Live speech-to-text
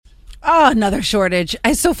Oh, another shortage.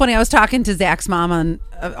 It's so funny. I was talking to Zach's mom on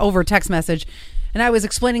over text message, and I was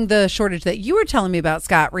explaining the shortage that you were telling me about,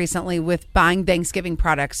 Scott, recently with buying Thanksgiving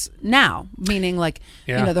products now, meaning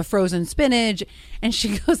the frozen spinach. And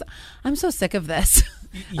she goes, I'm so sick of this.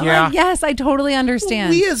 I'm like, yes, I totally understand.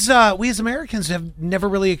 We as Americans have never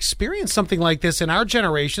really experienced something like this in our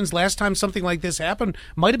generations. Last time something like this happened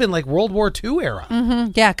might have been like World War II era.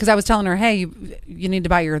 Mm-hmm. Yeah, because I was telling her, hey, you need to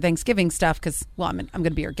buy your Thanksgiving stuff because, I'm going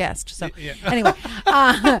to be your guest. So anyway,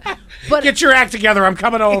 but get your act together. I'm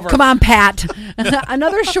coming over. Come on, Pat.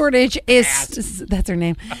 Another shortage is that's her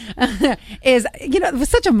name. Is it was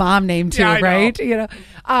such a mom name too, right?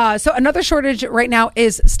 So another shortage right now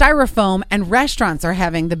is styrofoam, and restaurants are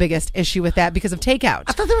having the biggest issue with that because of takeout.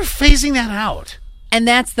 I thought they were phasing that out. And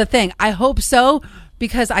that's the thing. I hope so,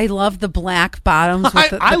 because I love the black bottoms.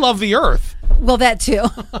 I love the earth. Well, that too.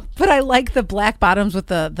 But I like the black bottoms with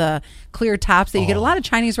the clear tops that you get. A lot of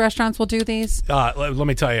Chinese restaurants will do these. Let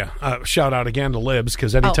me tell you, shout out again to Libs,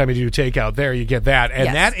 because anytime you do takeout there, you get that.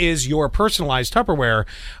 And that is your personalized Tupperware.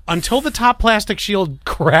 Until the top plastic shield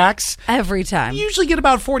cracks. Every time. You usually get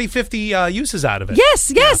about 40, 50 uses out of it.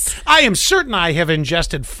 Yes. Yeah. I am certain I have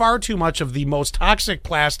ingested far too much of the most toxic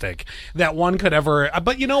plastic that one could ever.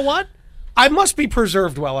 But you know what? I must be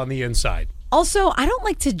preserved well on the inside. Also, I don't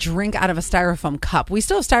like to drink out of a styrofoam cup. We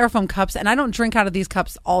still have styrofoam cups, and I don't drink out of these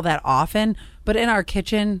cups all that often. But in our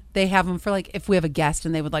kitchen, they have them for if we have a guest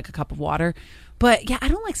and they would like a cup of water. But yeah, I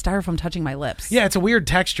don't like styrofoam touching my lips. Yeah, it's a weird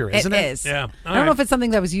texture, isn't it? It is. Yeah. I don't know if it's something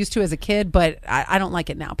that I was used to as a kid, but I don't like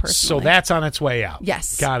it now personally. So that's on its way out.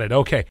 Yes. Got it. Okay.